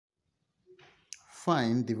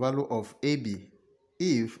Find the value of AB.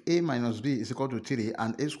 If a minus b is equal to 3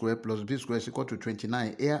 and a squared plus b squared is equal to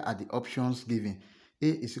 29, here are the options given. A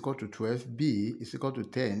is equal to 12, b is equal to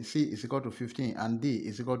 10, c is equal to 15, and d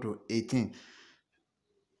is equal to 18.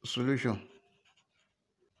 Solution.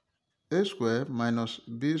 A squared minus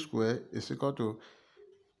b squared is equal to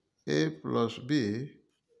a plus b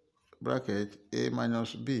bracket a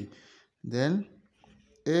minus b. Then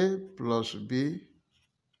a plus b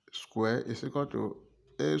square is equal to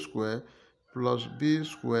a square plus b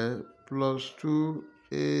square plus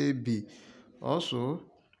 2ab. Also,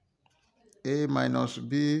 a minus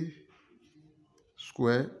b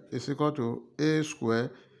square is equal to a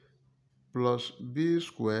square plus b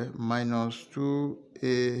square minus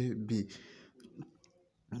 2ab.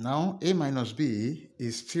 Now, a minus b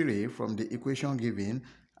is 3 from the equation given,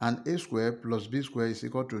 and a square plus b square is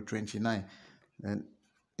equal to 29. Then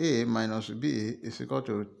a minus b is equal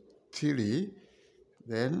to 3.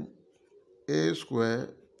 Then a square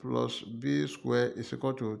plus b square is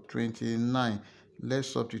equal to 29. Let's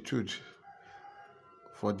substitute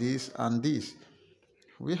for this and this.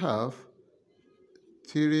 We have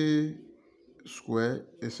 3 square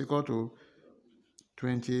is equal to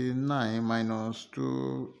 29 minus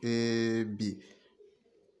 2ab.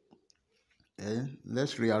 And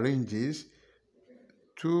let's rearrange this.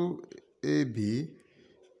 2ab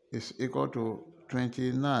is equal to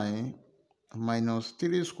 29 minus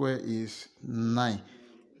 3 square is 9.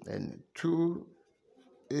 Then 2ab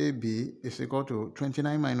is equal to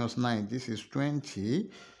 29 minus 9. This is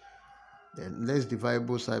 20. Then let's divide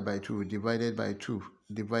both sides by 2. Divided by 2.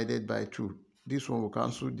 Divided by 2. This one will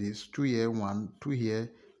cancel this. 2 here 1. 2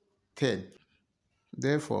 here 10.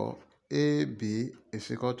 Therefore, AB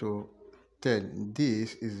is equal to 10.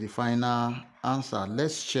 This is the final answer.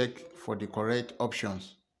 Let's check for the correct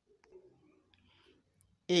options.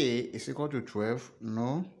 A is equal to 12.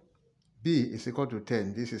 No. B is equal to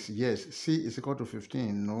 10. This is yes. C is equal to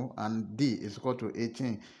 15. No. And D is equal to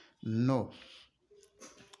 18. No.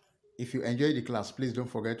 If you enjoyed the class, please don't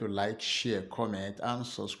forget to like, share, comment, and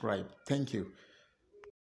subscribe. Thank you.